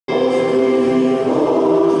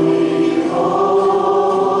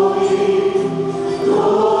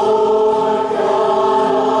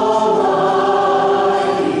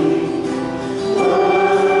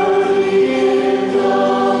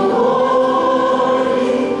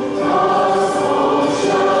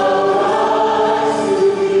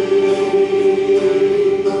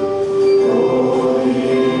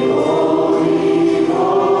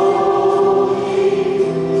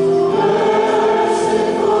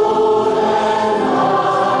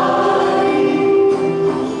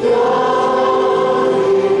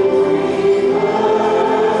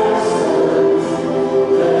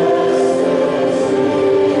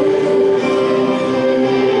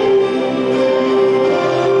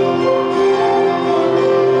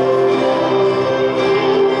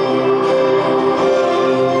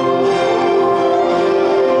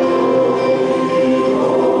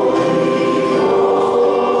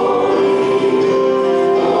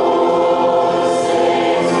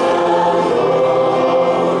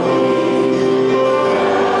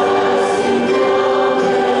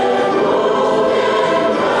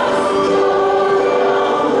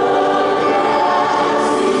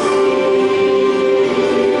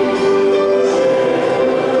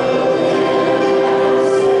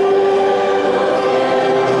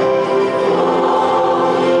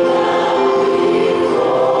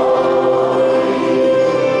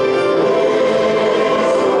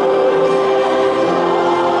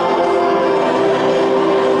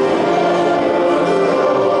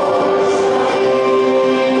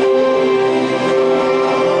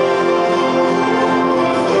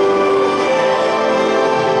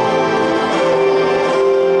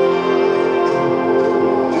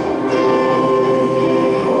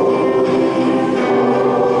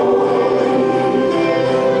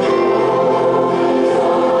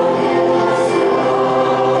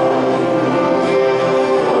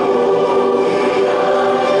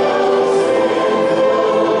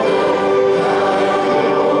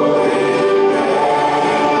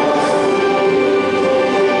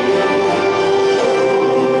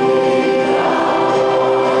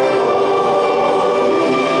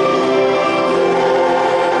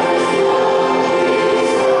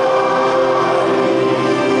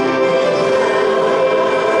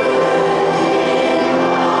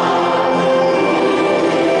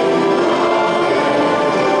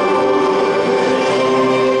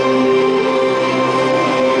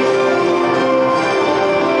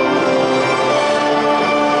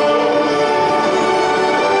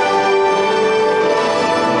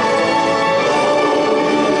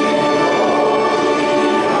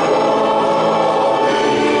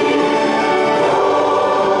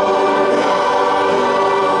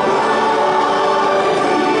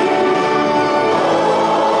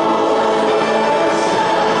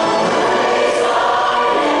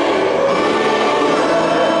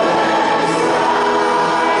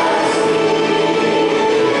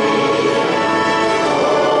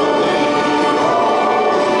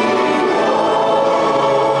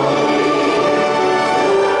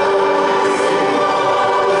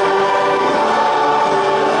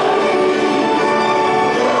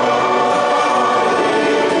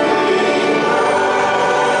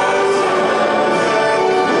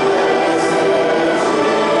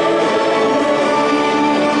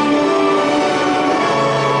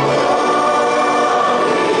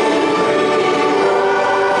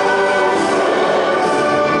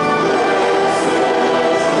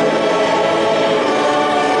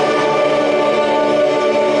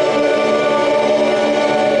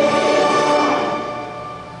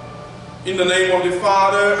the name of the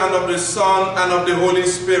Father, and of the Son, and of the Holy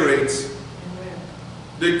Spirit. Amen.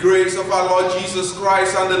 The grace of our Lord Jesus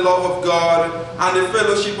Christ, and the love of God, and the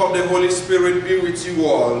fellowship of the Holy Spirit be with you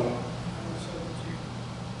all.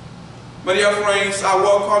 My dear friends, I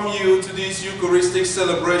welcome you to this Eucharistic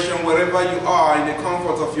celebration wherever you are in the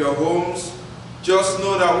comfort of your homes. Just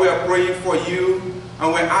know that we are praying for you,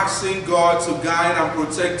 and we're asking God to guide and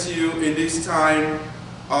protect you in this time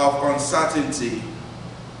of uncertainty.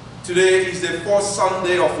 Today is the first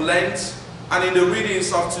Sunday of Lent, and in the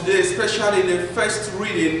readings of today, especially in the first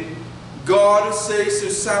reading, God says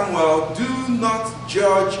to Samuel, do not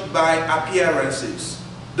judge by appearances.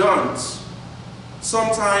 Don't.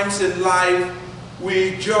 Sometimes in life,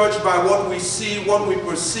 we judge by what we see, what we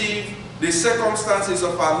perceive, the circumstances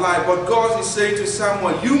of our life. But God is saying to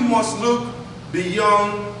Samuel, you must look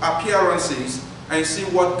beyond appearances and see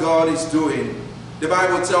what God is doing. The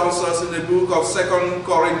Bible tells us in the book of 2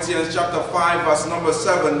 Corinthians chapter 5, verse number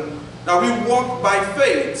 7, that we walk by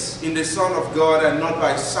faith in the Son of God and not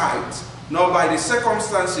by sight, not by the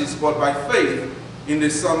circumstances, but by faith in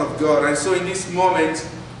the Son of God. And so in this moment,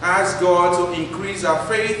 ask God to increase our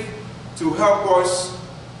faith, to help us,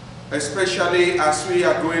 especially as we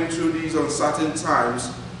are going through these uncertain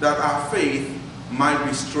times, that our faith might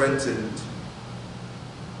be strengthened.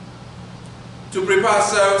 To prepare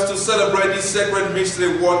ourselves to celebrate this sacred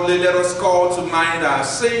mystery worthily, let us call to mind our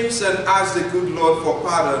sins and ask the good Lord for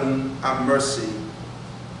pardon and mercy.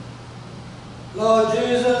 Lord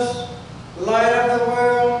Jesus, light of the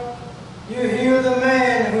world, you healed the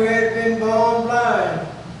man who had been born blind.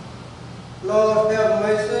 Lord, have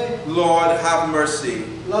mercy. Lord, have mercy.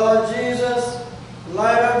 Lord Jesus,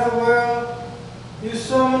 light of the world, you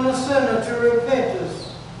summon the sinner to repentance.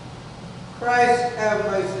 Christ, have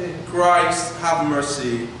mercy. Christ, have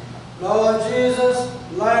mercy. Lord Jesus,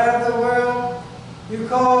 light of the world, you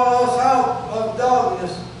call us out of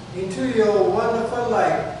darkness into your wonderful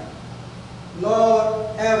light.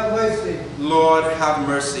 Lord, have mercy. Lord, have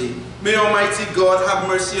mercy. May Almighty God have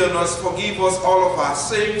mercy on us, forgive us all of our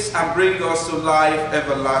sins, and bring us to life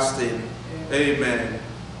everlasting. Amen.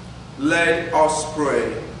 Let us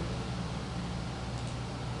pray.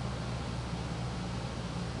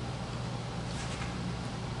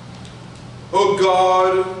 O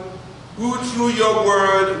God, who through your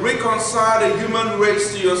word reconciled the human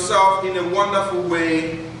race to yourself in a wonderful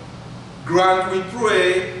way, grant, we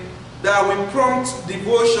pray, that with prompt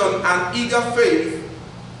devotion and eager faith,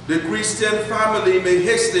 the Christian family may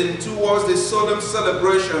hasten towards the solemn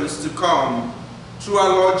celebrations to come. Through our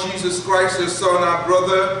Lord Jesus Christ, your Son, our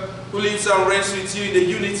brother, who lives and reigns with you in the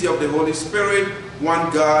unity of the Holy Spirit,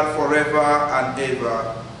 one God, forever and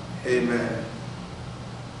ever. Amen.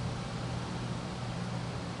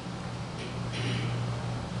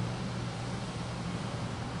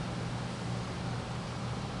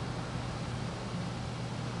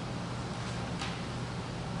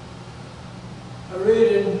 A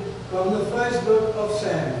reading from the first book of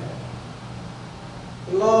Samuel.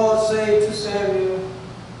 The Lord said to Samuel,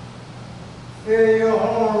 fill your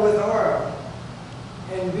horn with oil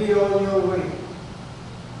and be on your way.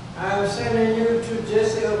 I am sending you to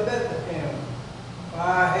Jesse of Bethlehem, for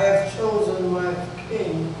I have chosen my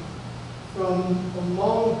king from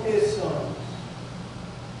among his sons.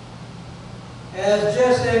 As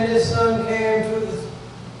Jesse and his son came to the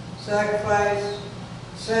sacrifice,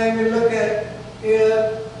 Samuel looked at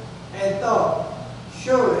it and thought,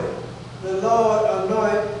 surely the Lord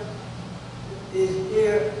anointed is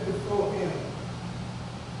here before him.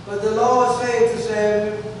 But the Lord said to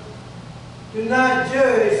Samuel, do not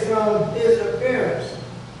judge from his appearance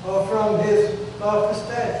or from his lofty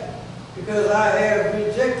stature, because I have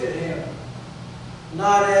rejected him.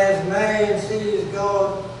 Not as man sees,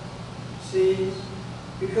 God sees,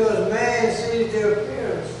 because man sees the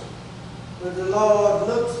appearance, but the Lord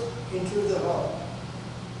looks into the heart.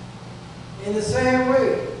 In the same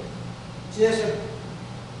way, Jesse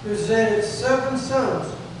presented 7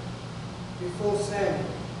 sons before Samuel,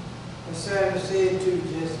 and Samuel said to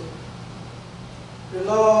Jesse, the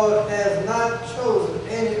Lord has not chosen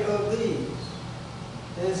any of these.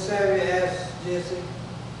 Then Samuel asked Jesse,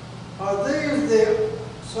 are these the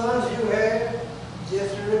sons you have?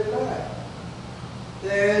 Jesse replied,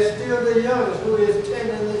 there is still the youngest who is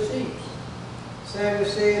tending the sheep. Samuel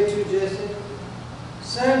said to Jesse,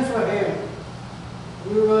 send for him.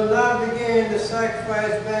 We will not begin the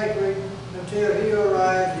sacrifice banquet until he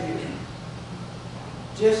arrives here.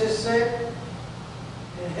 Jesse sent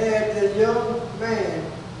and had the young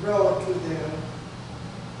man brought to them.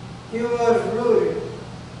 He was ruddy,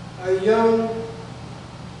 a young,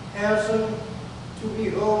 handsome to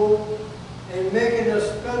behold, and making a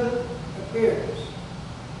splendid appearance.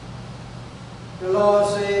 The Lord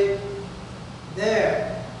said,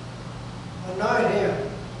 "There, anoint him,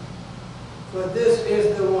 for this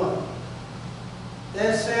is the one."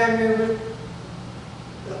 Then Samuel, with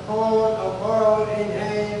the horn of oil in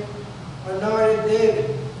hand, anointed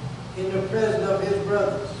David in the presence of his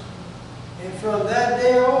brothers. And from that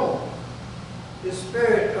day on, the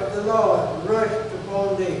Spirit of the Lord rushed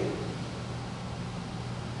upon David.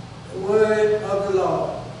 The word of the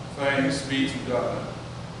Lord. Thanks be to God.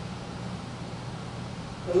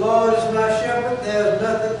 The Lord is my shepherd, there is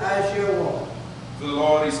nothing I shall want. The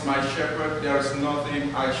Lord is my shepherd, there is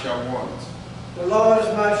nothing I shall want. The Lord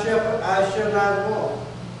is my shepherd, I shall not want.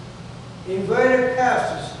 In verdant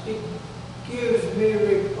pastures he gives me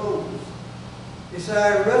repose.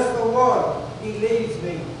 Beside restful water he leads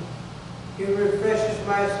me. He refreshes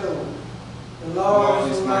my soul. The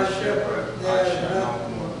Lord is my shepherd, there is nothing.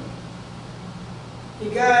 He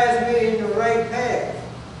guides me in the right path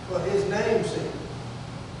for his name's sake.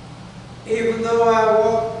 Even though I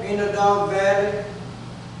walk in a dark valley,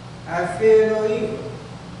 I fear no evil.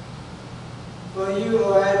 For you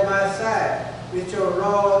are at my side with your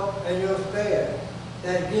rod and your staff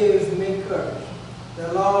that gives me courage.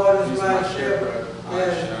 The Lord is my shepherd, I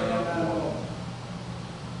shall not want.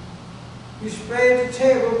 You spread the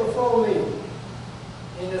table before me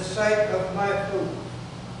in the sight of my foes.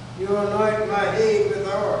 You anoint my head with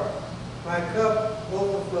oil, my cup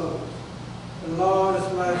overflows. The Lord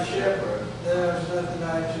is my shepherd, there is nothing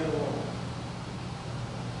I shall want.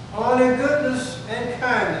 Only goodness and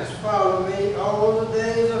kindness follow me all the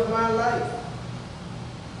days of my life,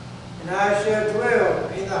 and I shall dwell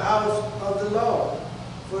in the house of the Lord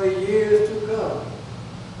for years to come.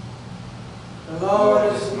 The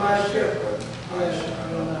Lord is my shepherd, I shall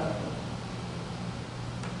not want.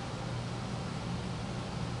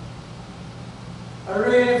 A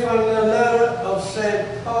reading from the letter of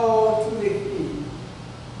St. Paul to the Hebrews.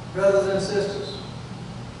 Brothers and sisters,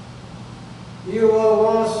 you were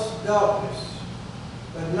once darkness,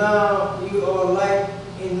 but now you are light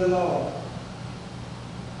in the Lord.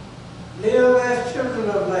 Live as children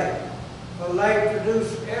of light, for light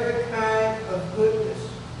produces every kind of goodness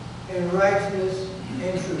and righteousness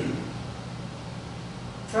and truth.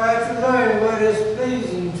 Try to learn what is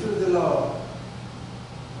pleasing to the Lord.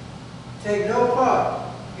 Take no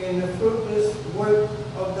part in the fruitless work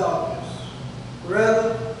of darkness.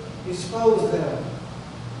 Rather, expose them.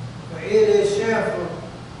 For it is shameful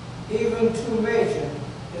even to mention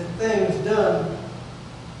the things done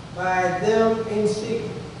by them in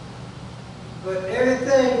secret. But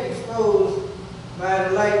everything exposed by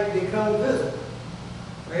the light becomes visible.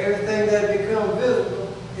 For everything that becomes visible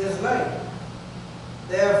is light.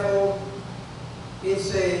 Therefore, it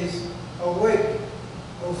says, "Awake,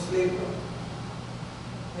 O sleeper,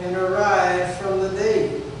 and arise from the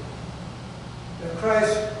dead. The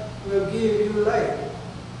Christ will give you light."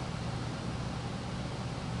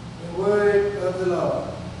 The word of the Lord.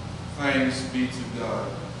 Thanks be to God.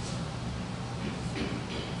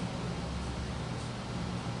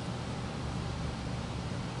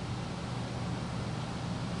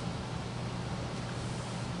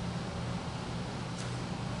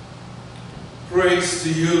 Praise to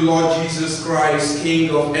you, Lord Jesus Christ, King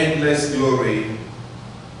of endless glory.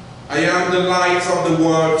 I am the light of the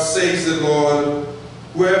world, says the Lord.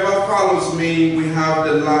 Whoever follows me will have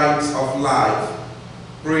the light of life.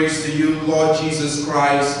 Praise to you, Lord Jesus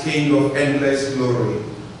Christ, King of endless glory.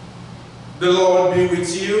 The Lord be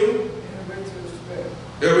with you.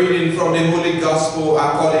 A reading from the Holy Gospel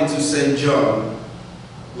according to St. John.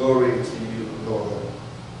 Glory to you, Lord.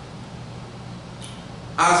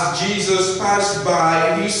 As Jesus passed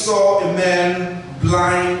by, he saw a man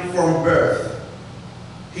blind from birth.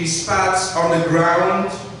 He spat on the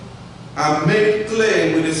ground and made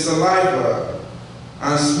clay with his saliva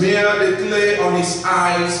and smeared the clay on his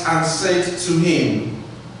eyes and said to him,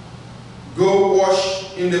 "Go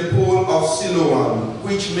wash in the pool of Siloam,"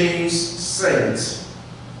 which means sent.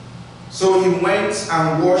 So he went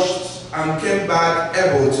and washed and came back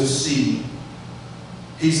able to see.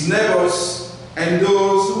 His neighbors and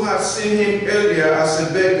those who had seen him earlier as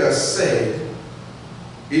a beggar said,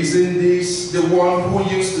 "Isn't this the one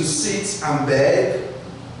who used to sit and beg?"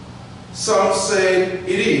 Some said,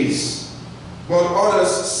 "It is." But others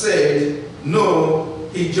said, "No,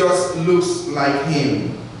 he just looks like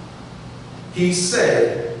him." He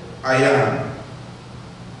said, "I am."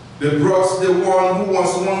 They brought the one who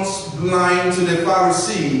was once blind to the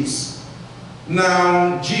Pharisees.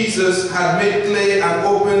 Now Jesus had made clay and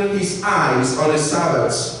opened his eyes on the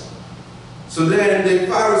Sabbath. So then the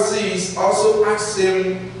Pharisees also asked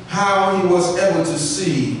him how he was able to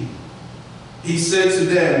see. He said to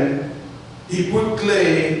them, "He put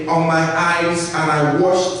clay on my eyes, and I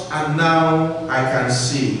washed, and now I can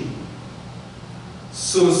see."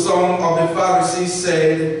 So some of the Pharisees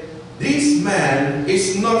said, "This man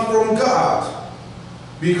is not from God,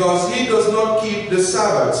 because he does not keep the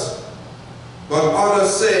Sabbath." But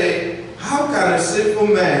others say, "How can a sinful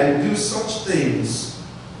man do such things?"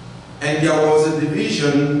 And there was a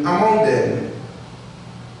division among them.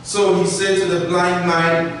 So he said to the blind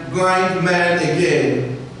man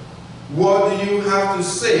again, "What do you have to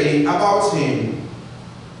say about him,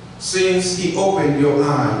 since he opened your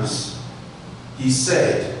eyes?" He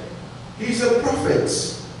said, "He's a prophet."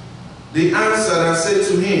 They answered and said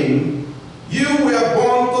to him, "You were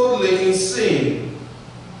born totally in sin,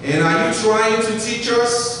 and are you trying to teach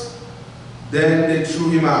us?" Then they threw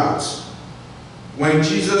him out. When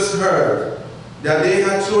Jesus heard that they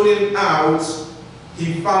had thrown him out,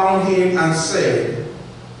 he found him and said,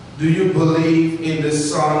 "Do you believe in the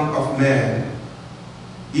Son of Man?"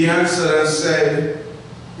 He answered and said,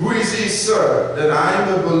 "Who is he, sir, that I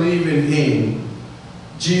may believe in him?"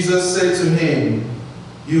 Jesus said to him,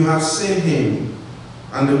 "You have seen him,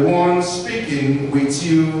 and the one speaking with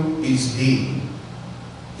you is he."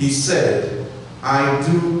 He said, "I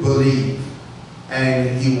do believe,"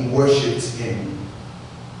 and he worshipped him.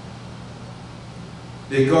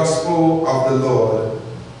 The Gospel of the Lord.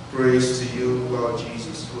 Praise to you, Lord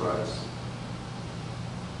Jesus Christ.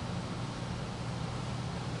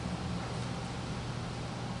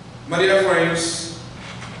 My dear friends,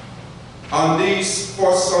 on this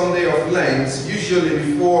first Sunday of Lent, usually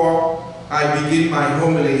before I begin my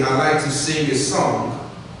homily, I like to sing a song.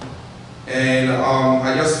 And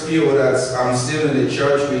I just feel that I'm still in the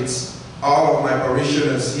church with all of my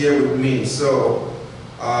parishioners here with me. So,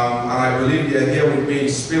 and I believe they are here with me in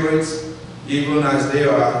spirit, even as they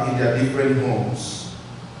are in their different homes.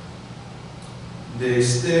 The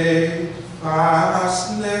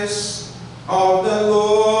steadfastness of the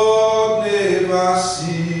Lord never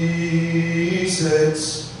ceases.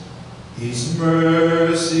 His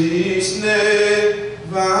mercies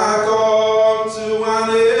never come to an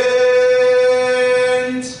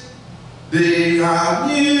end. They are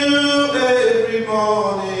new every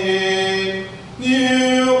morning,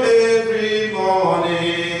 new every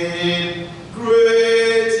morning.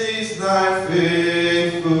 Great is thy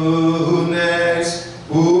faithfulness,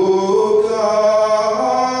 O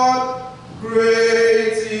God.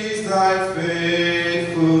 Great is thy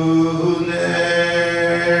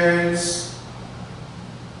faithfulness.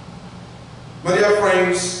 My dear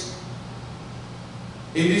friends,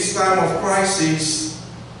 in this time of crisis,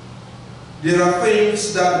 there are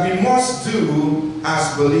things that we must do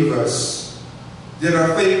as believers. There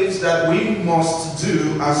are things that we must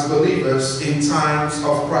do as believers in times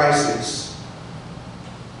of crisis.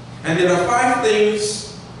 And there are 5 things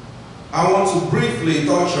I want to briefly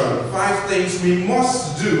touch on. 5 things we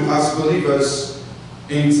must do as believers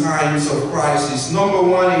in times of crisis. Number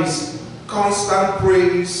 1 is constant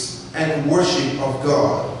praise and worship of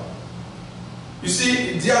God. You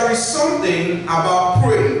see, there is something about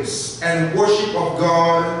praise and worship of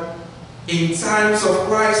God in times of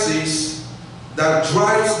crisis that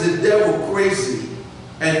drives the devil crazy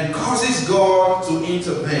and causes God to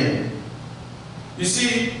intervene. You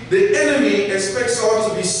see, the enemy expects us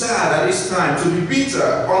to be sad at this time, to be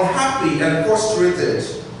bitter, unhappy, and frustrated.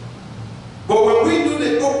 But when we do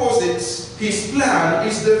the opposite, his plan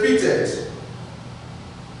is defeated.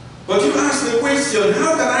 But you ask the question,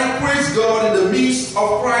 how can I praise God in the midst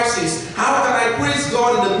of crisis? How can I praise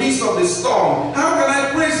God in the midst of the storm? How can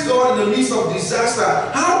I praise God in the midst of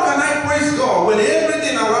disaster? How can I praise God when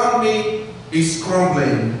everything around me is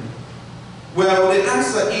crumbling? Well, the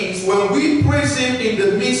answer is, when we praise Him in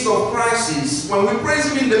the midst of crisis, when we praise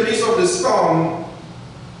Him in the midst of the storm,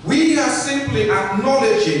 we are simply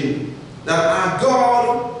acknowledging that our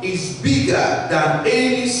God is bigger than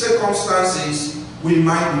any circumstances we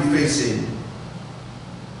might be facing.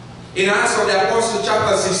 In Acts of the Apostles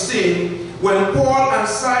chapter 16, when Paul and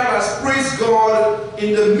Silas praised God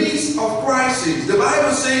in the midst of crisis, the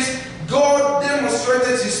Bible says God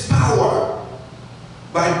demonstrated His power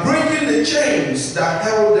by breaking the chains that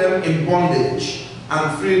held them in bondage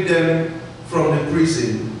and freed them from the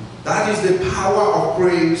prison. That is the power of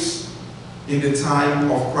praise in the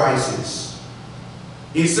time of crisis.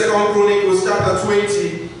 In 2 Chronicles chapter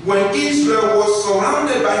 20, when Israel was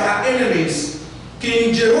surrounded by her enemies,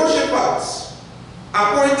 King Jehoshaphat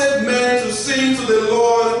appointed men to sing to the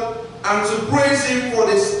Lord and to praise Him for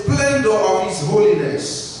the splendor of His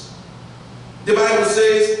holiness. The Bible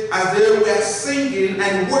says, as they were singing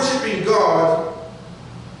and worshiping God,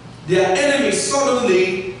 their enemies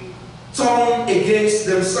suddenly turned against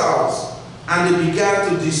themselves and they began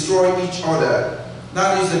to destroy each other.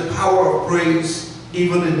 That is the power of praise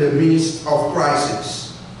even in the midst of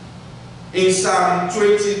crisis. In Psalm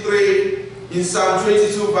 23, in Psalm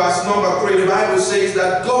 22 verse number 3, the Bible says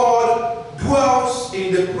that God dwells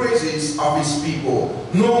in the praises of his people.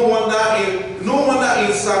 No wonder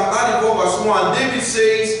in Psalm 34 verse 1, David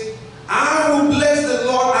says, I will bless the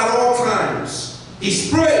Lord at all times. His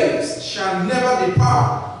praise shall never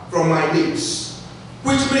depart from my lips.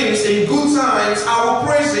 Which means in good times I will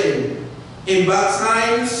praise him. In bad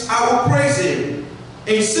times I will praise him.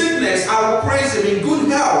 In sickness I will praise him. In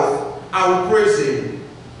good health I will praise him.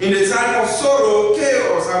 In the time of sorrow,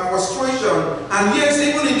 chaos, and frustration, and yes,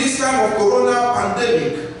 even in this time of corona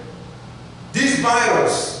pandemic, this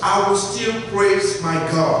virus, I will still praise my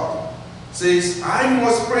God. It says, I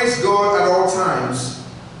must praise God at all times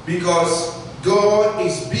because God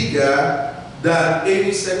is bigger than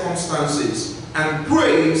any circumstances, and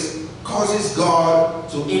praise causes God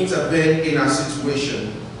to intervene in our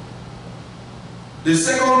situation. The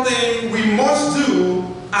second thing we must do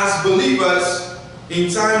as believers in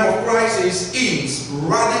time of crisis is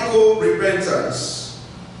radical repentance.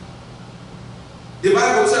 The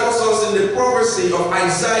Bible tells us in the prophecy of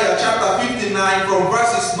Isaiah chapter 59 from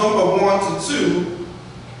verses number 1 to 2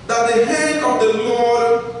 that the hand of the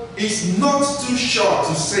Lord is not too short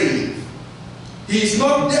to save. He is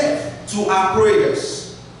not deaf to our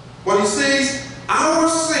prayers. But he says, our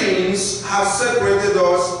sins have separated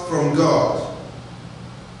us from God.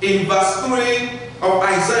 In verse 3 of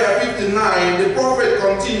Isaiah 59, the prophet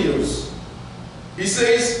continues. He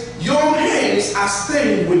says, your hands are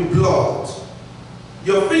stained with blood,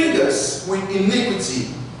 your fingers with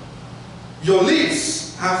iniquity. Your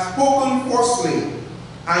lips have spoken falsely,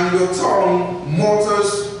 and your tongue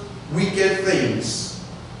mutters wicked things.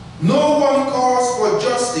 No one calls for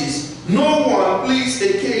justice, no one pleads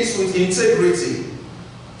a case with integrity.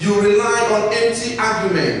 You rely on empty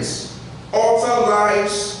arguments, utter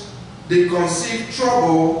lies. They conceive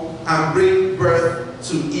trouble and bring birth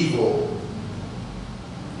to evil.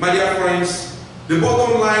 My dear friends, the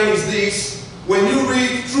bottom line is this. When you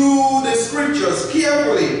read through the scriptures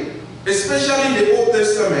carefully, especially in the Old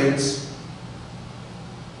Testament,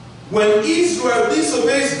 when Israel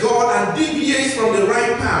disobeys God and deviates from the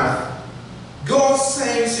right path, God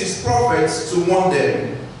sends his prophets to warn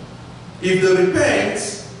them. If they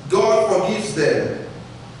repent, God forgives them.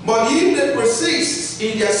 But if they persist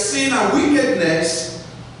in their sin and wickedness,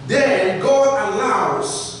 then God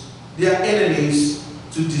allows their enemies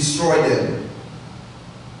to destroy them.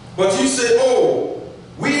 But you say, oh,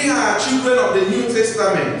 we are children of the New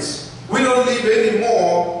Testament. We don't live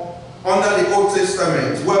anymore under the Old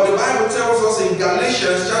Testament. Well, the Bible tells us in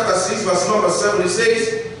Galatians chapter 6 verse number 7, it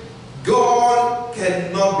says, God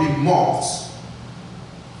cannot be mocked.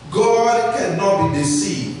 God cannot be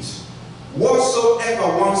deceived.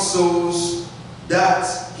 Whatsoever one sows,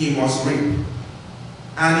 that he must reap.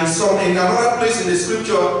 And in another place in the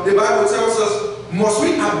scripture, the Bible tells us, must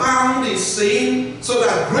we abound in sin so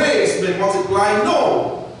that grace may multiply?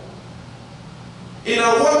 No. In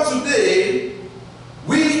our world today,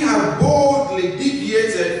 we have boldly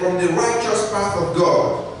deviated from the righteous path of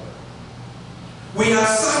God. We have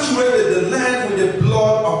saturated the land with the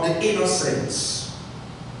blood of the innocents.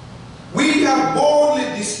 We have boldly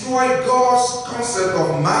destroyed God's concept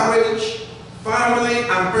of marriage, family,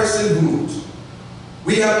 and personhood.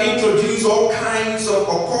 We have introduced all kinds of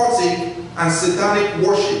occultic and satanic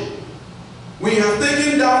worship. We have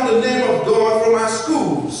taken down the name of God from our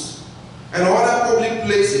schools and other public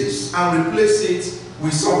places and replaced it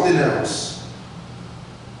with something else.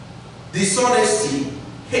 Dishonesty,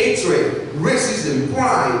 hatred, racism,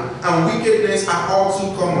 pride, and wickedness are all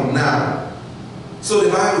too common now. So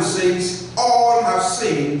the Bible says, all have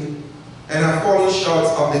sinned and have fallen short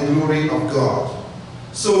of the glory of God.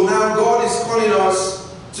 So now God is calling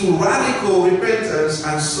us to radical repentance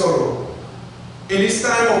and sorrow. In this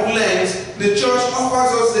time of Lent, the church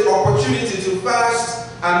offers us the opportunity to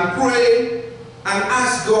fast and pray and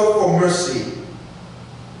ask God for mercy.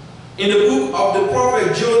 In the book of the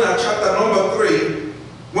prophet Jonah, chapter number 3,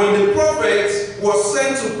 when the prophet was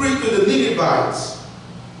sent to preach to the Ninevites,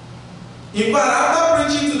 in fact, after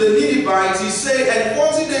preaching to the Ninevites, he said, and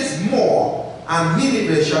 40 days more, and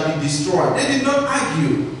Nineveh shall be destroyed. They did not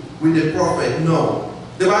argue with the prophet, no.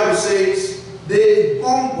 The Bible says, they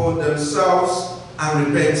humbled themselves and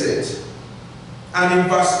repented. And in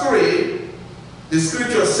verse 3, the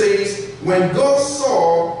scripture says, when God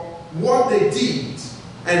saw what they did,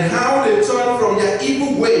 and how they turned from their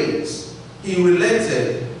evil ways, he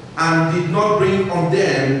relented and did not bring on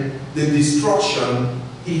them the destruction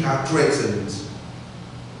he had threatened.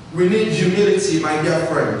 We need humility, my dear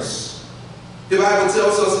friends. The Bible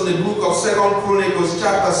tells us in the book of 2 Chronicles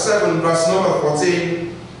chapter 7 verse number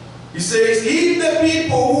 14, it says, if the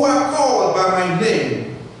people who are called by my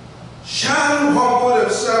name shall humble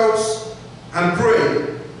themselves and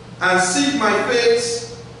pray and seek my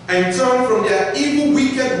face and turn from their evil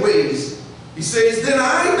wicked ways, he says, then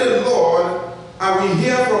I, the Lord, I will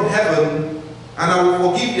hear from heaven and I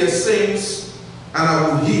will forgive their sins and I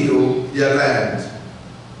will heal their land.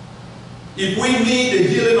 If we need the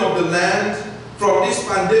healing of the land from this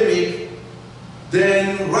pandemic,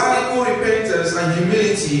 then radical repentance and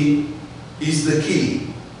humility is the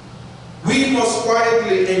key. We must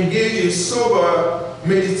quietly engage in sober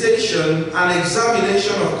meditation and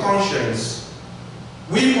examination of conscience.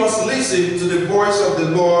 We must listen to the voice of the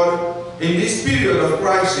Lord in this period of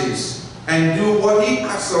crisis and do what he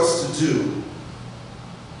asks us to do.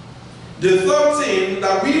 The third thing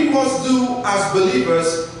that we must do as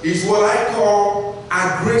believers is what I call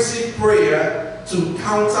aggressive prayer to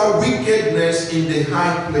counter wickedness in the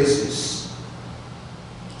high places.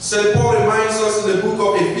 St. Paul reminds us in the book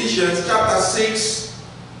of Ephesians chapter 6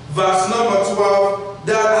 verse number 12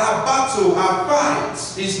 that our battle, our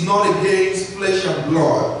fight is not against flesh and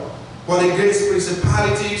blood, but against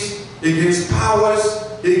principalities, against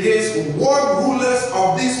powers, against world rulers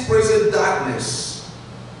of this present darkness,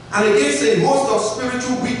 and against a host of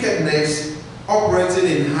spiritual wickedness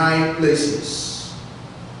operating in high places.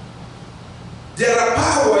 There are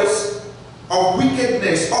powers of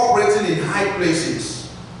wickedness operating in high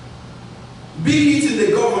places, be it in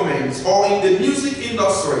the government or in the music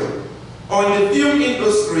industry or in the film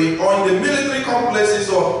industry or in the military complexes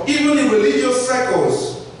or even in religious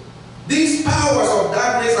circles. These powers of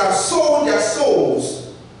darkness have sold their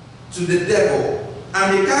souls to the devil,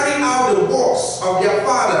 and they carry out the works of their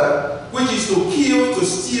father, which is to kill, to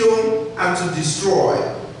steal, and to destroy.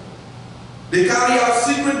 They carry out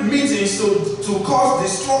secret meetings to cause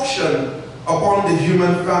destruction upon the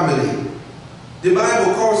human family. The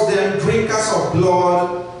Bible calls them drinkers of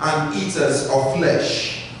blood and eaters of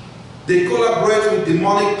flesh. They collaborate with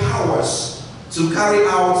demonic powers to carry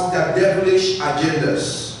out their devilish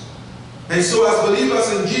agendas. And so as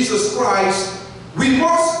believers in Jesus Christ, we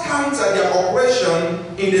must counter their operation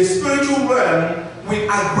in the spiritual realm with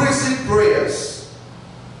aggressive prayers.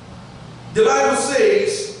 The Bible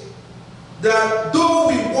says that though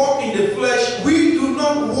we walk in the flesh, we do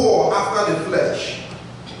not war after the flesh.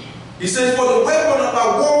 He says, for the weapon of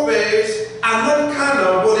our warfare are not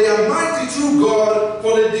carnal, but they are mighty through God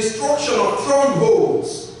for the destruction of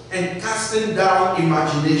strongholds and casting down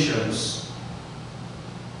imaginations.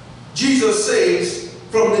 Jesus says,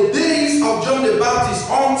 from the days of John the Baptist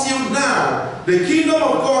until now, the kingdom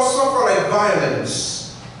of God suffereth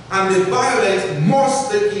violence, and the violent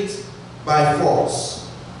must take it by force.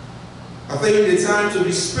 I think the time to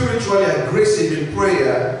be spiritually aggressive in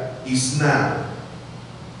prayer is now.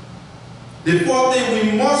 The fourth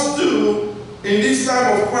thing we must do in this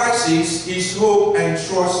time of crisis is hope and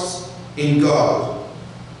trust in God.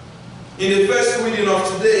 In the first reading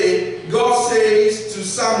of today, God says to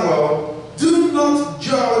Samuel, do not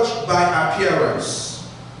judge by appearance.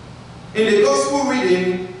 In the gospel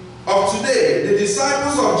reading of today, the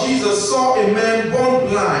disciples of Jesus saw a man born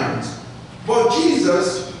blind, but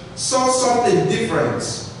Jesus saw something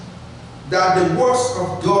different, that the works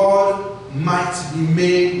of God might be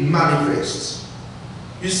made manifest.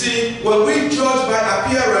 You see, when we judge by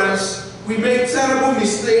appearance, we make terrible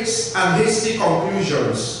mistakes and hasty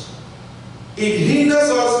conclusions. It hinders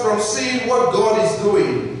us from seeing what God is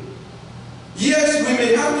doing. Yes, we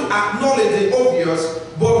may have to acknowledge the obvious,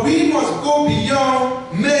 but we must go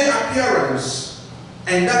beyond mere appearance,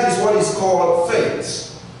 and that is what is called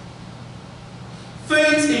faith.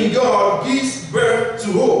 Faith in God gives birth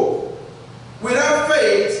to hope. Without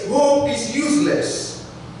faith, hope is useless.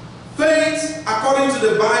 Faith, according to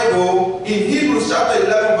the Bible, in Hebrews chapter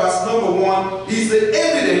 11, verse number 1, is the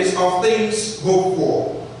evidence of things hoped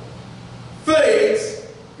for.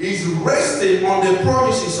 Faith is resting on the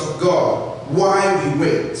promises of God while we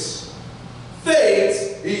wait.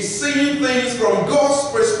 Faith is seeing things from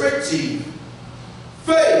God's perspective.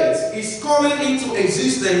 Faith is calling into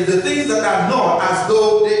existence the things that are not as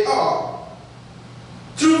though they are.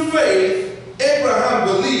 Through faith, Abraham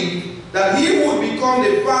believed that he would become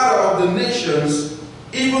the father of the nations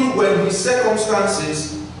even when his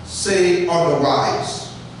circumstances say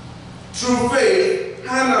otherwise. Through faith,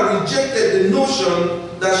 Hannah rejected the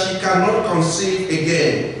notion that she cannot conceive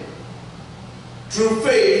again. Through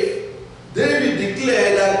faith, David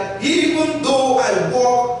declared that even though I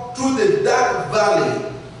walk through the dark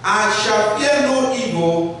valley, I shall fear no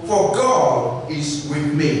evil, for God is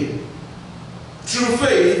with me. Through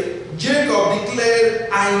faith, Jacob declared,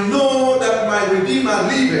 I know that my Redeemer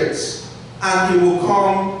liveth, and he will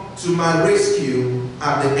come to my rescue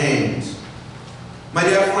at the end. My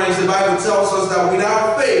dear friends, the Bible tells us that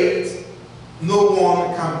without faith, no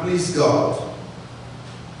one can please God.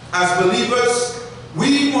 As believers,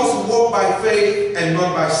 we must walk by faith and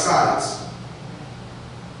not by sight.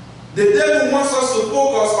 The devil wants us to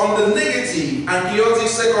focus on the negative and chaotic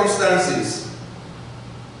circumstances.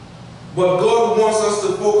 But God wants us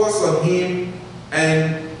to focus on him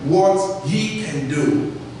and what he can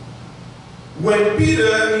do. When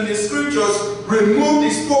Peter in the scriptures removed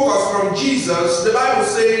his focus from Jesus, the Bible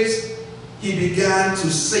says he began to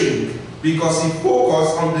sink because he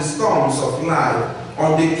focused on the storms of life,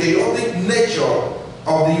 on the chaotic nature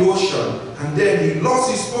of the ocean. And then he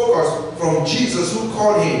lost his focus from Jesus who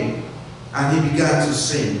called him, and he began to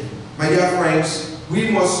sink. My dear friends,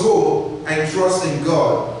 we must hope and trust in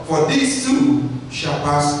God, for these too shall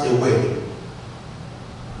pass away.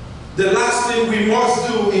 The last thing we must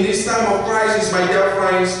do in this time of crisis, my dear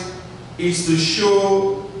friends, is to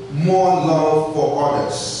show more love for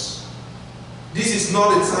others. This is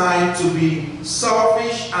not a time to be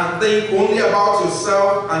selfish and think only about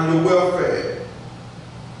yourself and your welfare.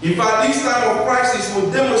 In fact, this time of crisis will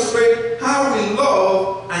demonstrate how we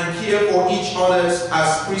love and care for each other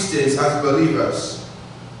as Christians, as believers.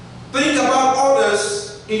 Think about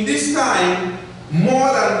others in this time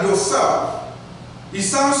more than yourself. It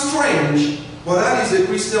sounds strange, but that is the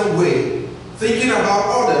Christian way. Thinking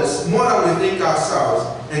about others more than we think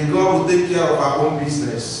ourselves, and God will take care of our own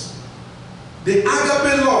business. The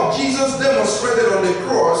agape love Jesus demonstrated on the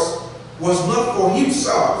cross was not for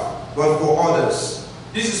himself, but for others.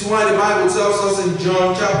 This is why the Bible tells us in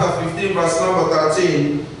John chapter 15, verse number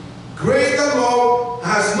 13, greater love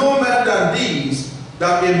has no man than these,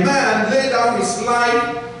 that a man lay down his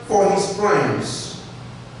life for his friends.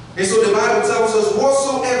 And so the Bible tells us,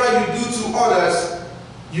 whatsoever you do to others,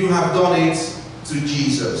 you have done it to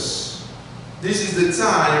Jesus. This is the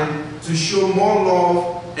time to show more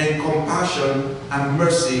love and compassion and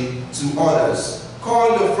mercy to others.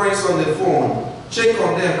 Call your friends on the phone, check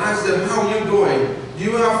on them, ask them, how are you doing? Do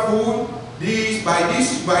you have food? By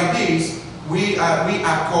this, we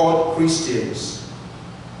are called Christians.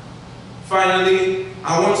 Finally,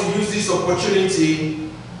 I want to use this opportunity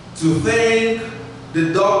to thank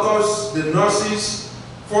the doctors, the nurses,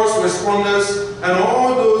 first responders, and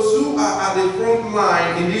all those who are at the front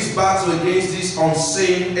line in this battle against these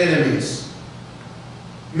unseen enemies.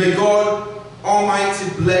 May God Almighty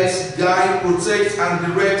bless, guide, protect,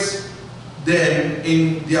 and direct them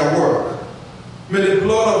in their work. May the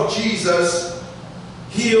blood of Jesus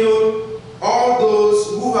heal all those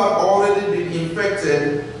who have already been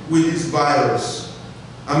infected with this virus.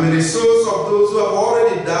 And may the souls of those who have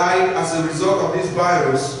already died as a result of this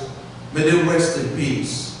virus, may they rest in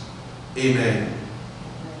peace. Amen.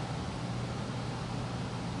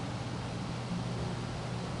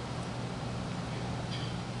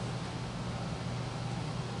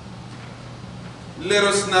 Let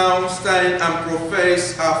us now stand and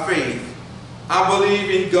profess our faith. I believe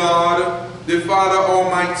in God, the Father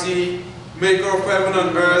Almighty, maker of heaven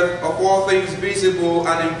and earth, of all things visible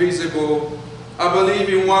and invisible. I believe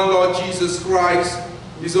in one Lord Jesus Christ,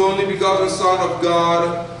 his only begotten Son of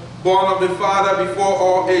God, born of the Father before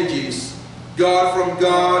all ages, God from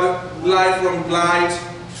God, light from light,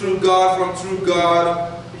 true God from true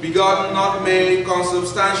God, begotten not made,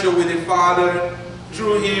 consubstantial with the Father.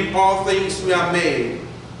 Through him all things were made.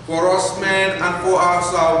 For us men and for our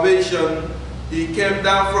salvation, he came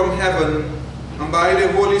down from heaven, and by the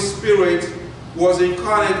Holy Spirit was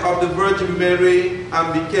incarnate of the Virgin Mary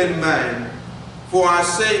and became man. For our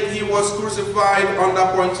sake he was crucified under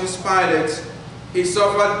Pontius Pilate. He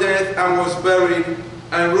suffered death and was buried,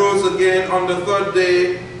 and rose again on the third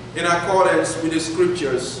day in accordance with the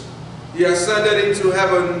Scriptures. He ascended into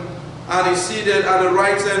heaven and is seated at the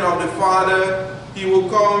right hand of the Father. He will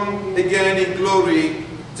come again in glory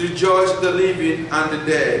to judge the living and the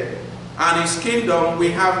dead. And his kingdom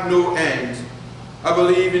will have no end. I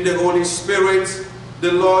believe in the Holy Spirit,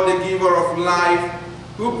 the Lord, the giver of life,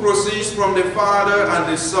 who proceeds from the Father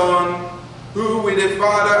and the Son, who with the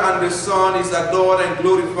Father and the Son is adored and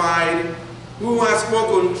glorified, who has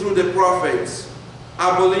spoken through the prophets.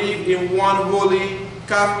 I believe in one holy,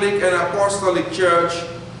 Catholic and Apostolic Church.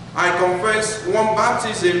 I confess one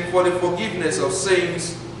baptism for the forgiveness of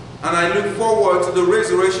sins, and I look forward to the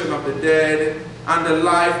resurrection of the dead and the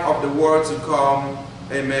life of the world to come.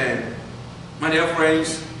 Amen. My dear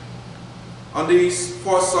friends, On this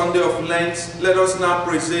first Sunday of Lent, let us now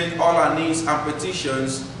present all our needs and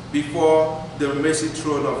petitions before the mercy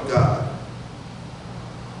throne of God.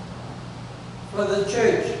 For the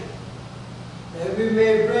church, that we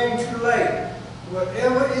may bring to light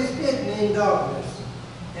whatever is hidden in darkness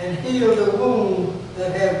and heal the wounds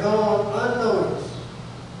that have gone unnoticed.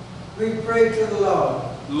 We pray to the Lord.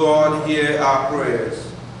 Lord, hear our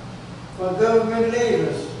prayers. For government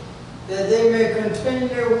leaders, that they may continue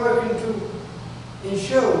their working to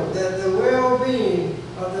ensure that the well-being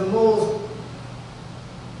of the most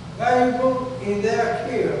valuable in their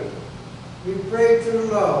care. We pray to the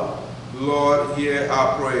Lord. Lord, hear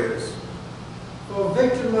our prayers. For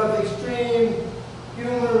victims of extreme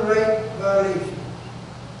human rights violations,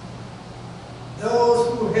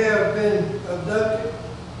 those who have been abducted,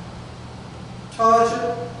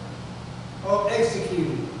 tortured, or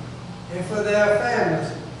executed, and for their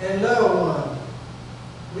families and loved ones,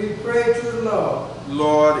 we pray to the Lord.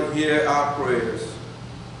 Lord, hear our prayers.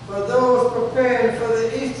 For those preparing for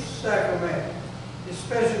the Easter sacrament,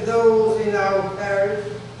 especially those in our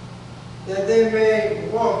parish, that they may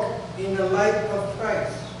walk in the light of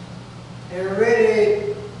Christ and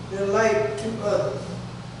radiate the light to others.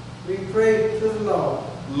 We pray to the Lord.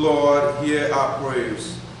 Lord, hear our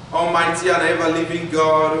prayers. Almighty and ever-living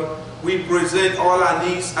God, we present all our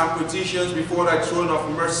needs and petitions before thy throne of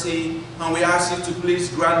mercy, and we ask you to please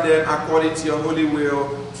grant them according to your holy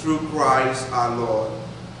will through Christ our Lord.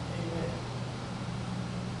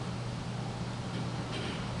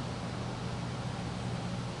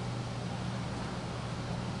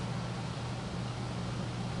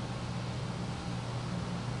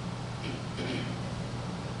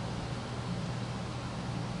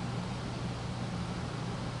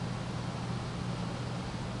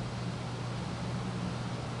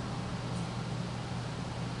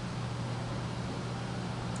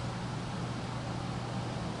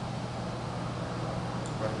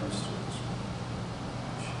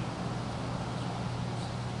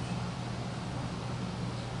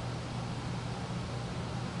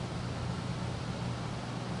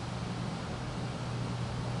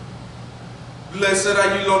 Blessed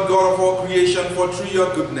are you, Lord God of all creation, for through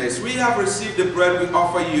your goodness we have received the bread we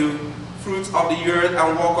offer you, fruit of the earth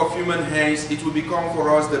and work of human hands. It will become for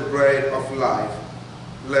us the bread of life.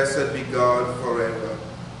 Blessed be God forever.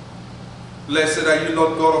 Blessed are you,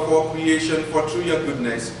 Lord God of all creation, for through your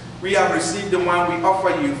goodness we have received the wine we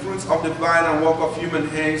offer you, fruits of the vine and work of human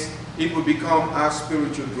hands. It will become our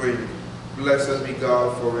spiritual drink. Blessed be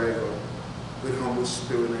God forever. With humble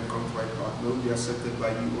spirit and contrite heart, may we be accepted by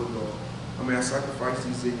you, O Lord. And may I sacrifice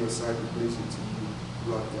this in your sight and place it to you,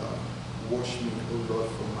 Lord God. Wash me, O Lord,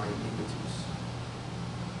 from my iniquities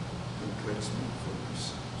and cleanse me from my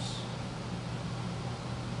sins.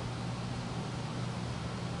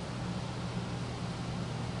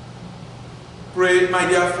 Pray, my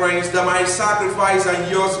dear friends, that my sacrifice and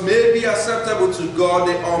yours may be acceptable to God,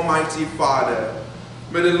 the Almighty Father.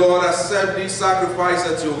 May the Lord accept this sacrifice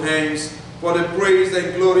at your hands for the praise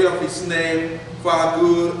and glory of his name, for our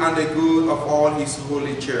good and the good of all his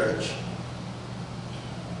holy church.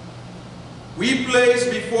 We place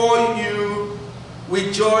before you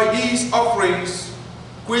with joy these offerings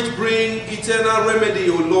which bring eternal remedy,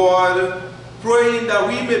 O Lord, praying that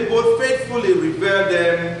we may both faithfully revere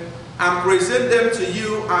them and present them to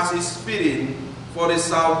you as is fitting for the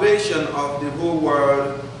salvation of the whole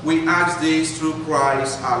world. We ask this through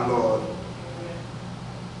Christ our Lord.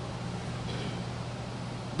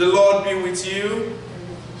 The Lord be with you.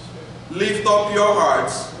 Lift up your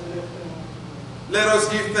hearts. Let us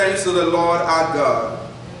give thanks to the Lord our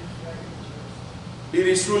God. It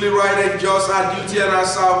is truly right and just, our duty and our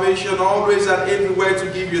salvation, always and everywhere to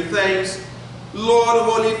give you thanks. Lord,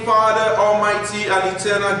 Holy Father, Almighty and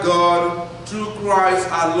eternal God, through Christ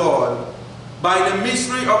our Lord, by the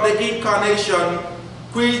mystery of the Incarnation,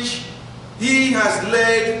 which he has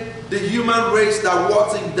led the human race that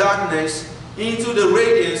walks in darkness into the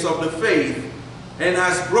radiance of the faith, and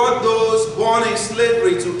has brought those born in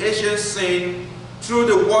slavery to ancient sin through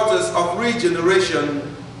the waters of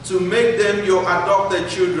regeneration to make them your adopted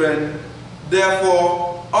children.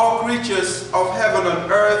 Therefore, all creatures of heaven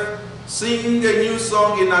and earth sing a new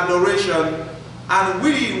song in adoration, and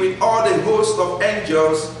we with all the host of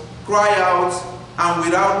angels cry out, and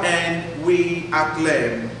without end we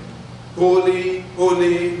acclaim. Holy,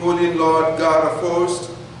 holy, holy Lord God of hosts,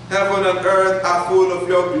 heaven and earth are full of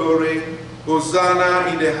your glory.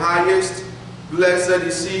 Hosanna in the highest. Blessed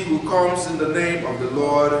is he who comes in the name of the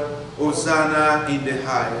Lord. Hosanna in the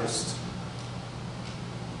highest.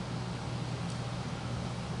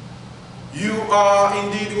 You are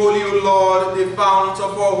indeed holy, O Lord, the fount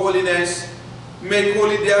of all holiness. Make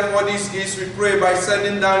holy therefore these gifts, we pray, by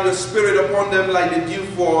sending down your Spirit upon them like the dew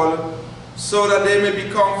fall, so that they may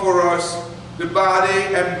become for us the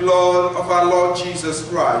body and blood of our Lord Jesus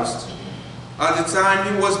Christ. At the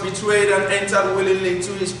time he was betrayed and entered willingly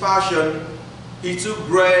to his passion, he took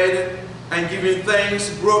bread and giving thanks,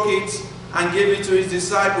 broke it and gave it to his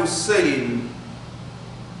disciples, saying,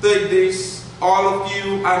 "Take this, all of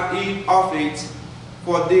you, and eat of it,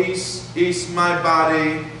 for this is my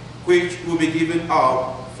body, which will be given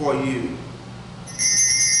up for you."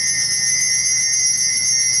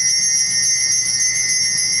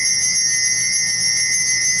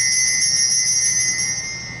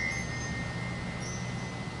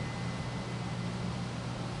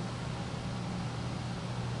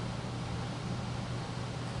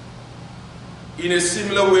 In a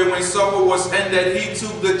similar way, when supper was ended, he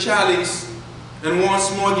took the chalice, and once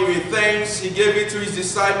more giving thanks, he gave it to his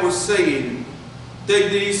disciples, saying, "Take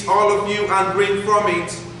this, all of you, and drink from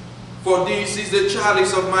it, for this is the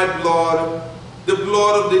chalice of my blood, the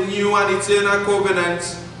blood of the new and eternal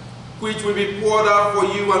covenant, which will be poured out for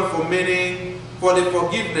you and for many, for the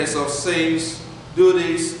forgiveness of sins. Do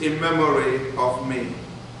this in memory of me."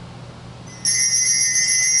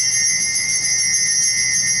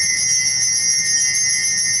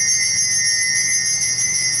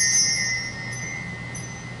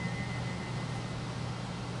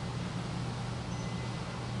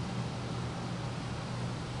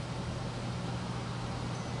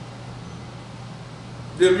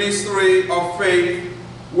 The mystery of faith.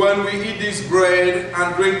 When we eat this bread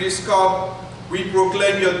and drink this cup, we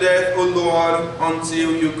proclaim your death, O Lord,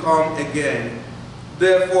 until you come again.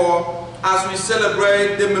 Therefore, as we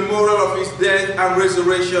celebrate the memorial of his death and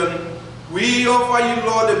resurrection, we offer you,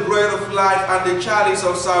 Lord, the bread of life and the chalice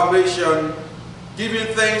of salvation, giving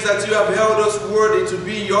thanks that you have held us worthy to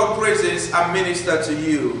be in your presence and minister to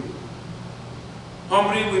you.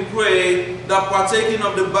 Humbly we pray that, partaking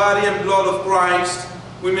of the body and blood of Christ,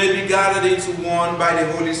 we may be gathered into one by the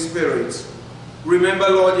Holy Spirit. Remember,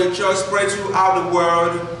 Lord, your church spread throughout the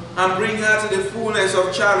world, and bring her to the fullness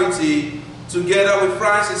of charity, together with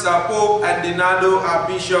Francis our Pope and Dinado our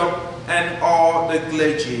Bishop and all the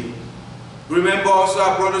clergy. Remember also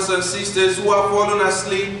our brothers and sisters who have fallen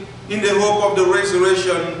asleep in the hope of the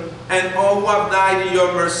resurrection, and all who have died in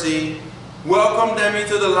your mercy. Welcome them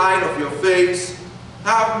into the light of your face.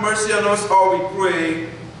 Have mercy on us all, we pray,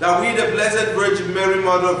 that we, the Blessed Virgin Mary,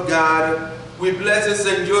 Mother of God, with Blessed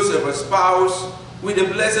Saint Joseph, her spouse, with the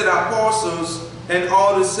blessed apostles, and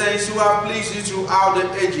all the saints who have pleased you throughout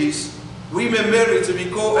the ages, we may merit to be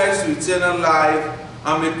co-heirs to eternal life,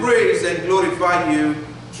 and may praise and glorify you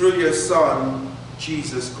through your Son,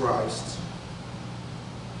 Jesus Christ.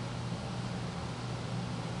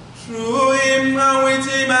 Through him, and with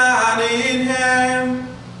him, and in him,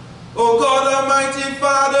 O God, Almighty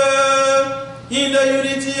Father, in the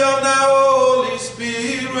unity of the Holy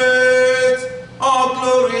Spirit, all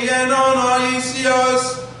glory and honor is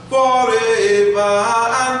yours forever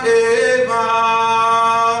and ever.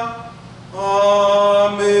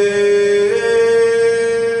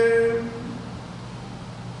 Amen.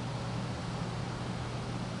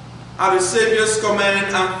 At the Savior's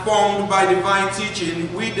command and formed by divine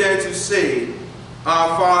teaching, we dare to say,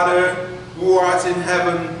 Our Father, who art in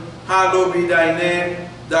heaven, hallowed be thy name.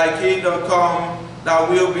 Thy kingdom come, thy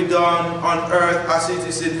will be done on earth as it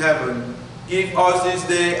is in heaven. Give us this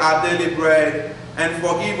day our daily bread, and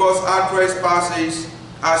forgive us our trespasses,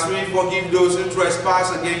 as we forgive those who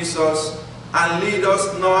trespass against us. And lead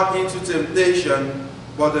us not into temptation,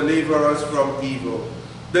 but deliver us from evil.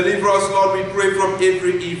 Deliver us, Lord, we pray, from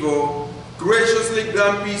every evil. Graciously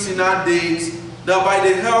grant peace in our days, that by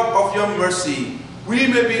the help of your mercy, we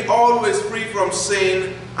may be always free from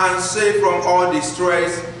sin and safe from all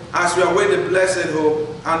distress, as we await the blessed hope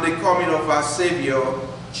and the coming of our Savior,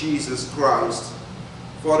 Jesus Christ.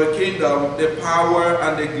 For the kingdom, the power,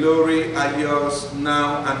 and the glory are yours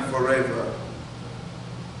now and forever.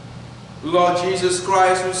 Lord Jesus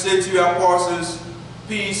Christ, who said to your apostles,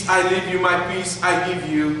 "Peace I leave you, my peace I give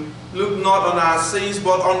you," look not on our sins,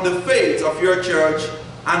 but on the faith of your church,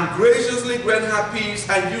 and graciously grant her peace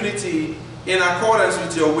and unity in accordance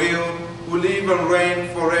with your will, who live and reign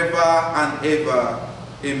forever and ever.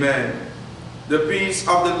 Amen. The peace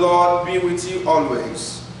of the Lord be with you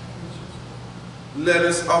always. Let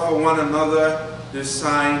us offer one another the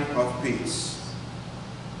sign of peace.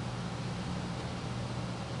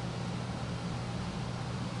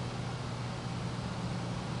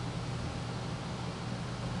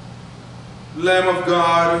 Lamb of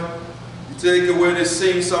God, you take away the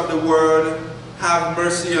sins of the world, have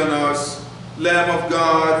mercy on us. Lamb of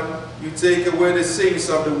God, you take away the sins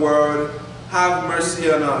of the world, have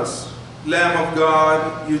mercy on us. Lamb of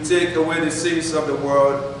God, you take away the sins of the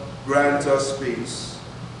world, grant us peace.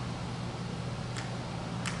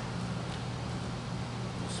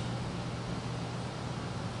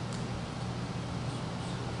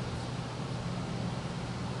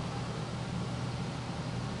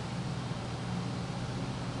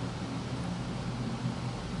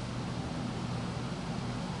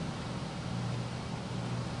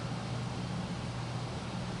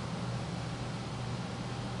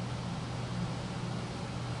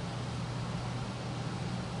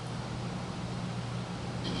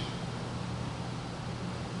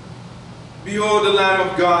 Behold the Lamb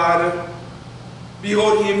of God.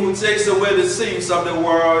 Behold him who takes away the sins of the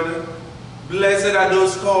world. Blessed are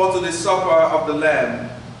those called to the supper of the Lamb.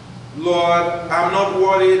 Lord, I am not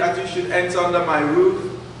worthy that you should enter under my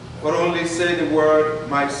roof, but only say the word,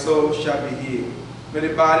 my soul shall be healed. May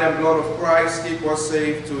the body and blood of Christ keep us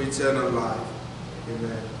safe to eternal life.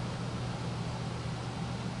 Amen.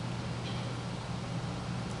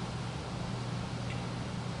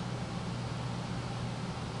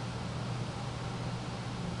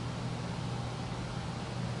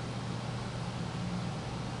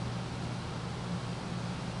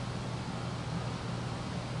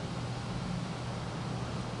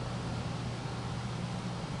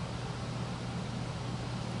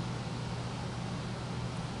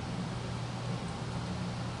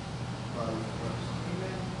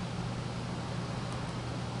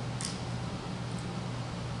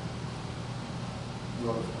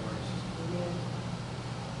 Blood of Christ. Amen.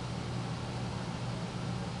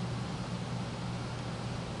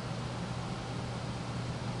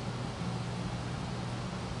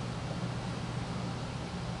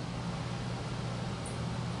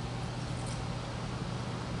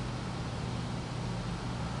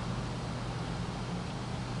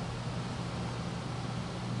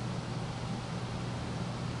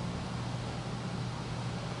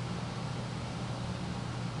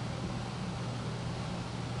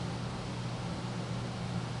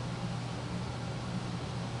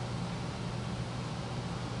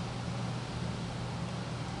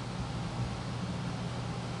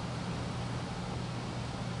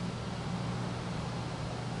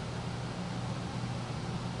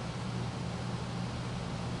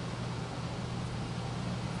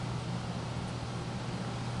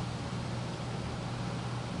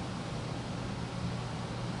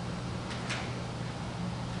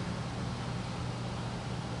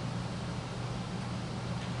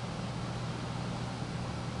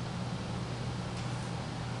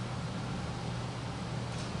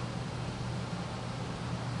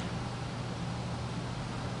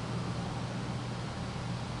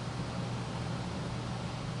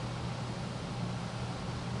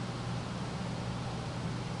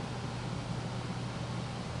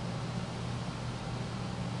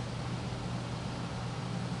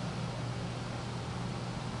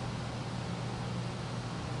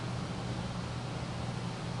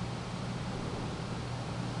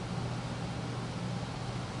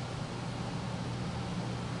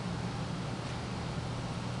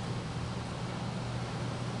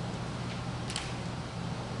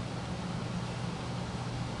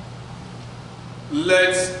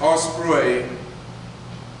 Let us pray.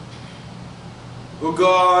 O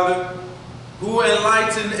God, who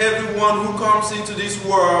enlighten everyone who comes into this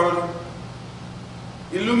world,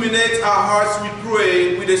 illuminate our hearts, we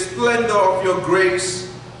pray, with the splendor of your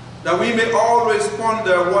grace, that we may always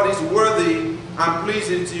ponder what is worthy and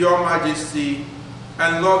pleasing to your majesty,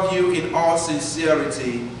 and love you in all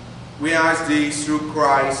sincerity. We ask this through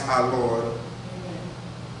Christ our Lord. Amen.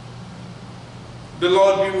 The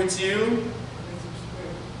Lord be with you.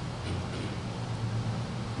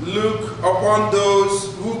 Look upon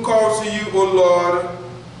those who call to you, O Lord,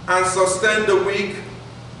 and sustain the weak.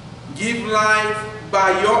 Give life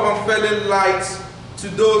by your unfailing light to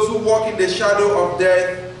those who walk in the shadow of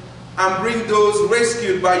death, and bring those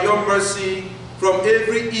rescued by your mercy from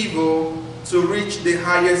every evil to reach the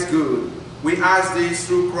highest good. We ask this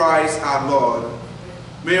through Christ our Lord.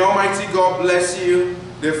 May Almighty God bless you,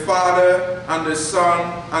 the Father, and the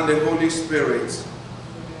Son, and the Holy Spirit.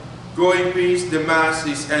 Go in peace, the Mass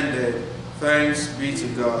is ended. Thanks be to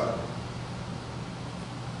God.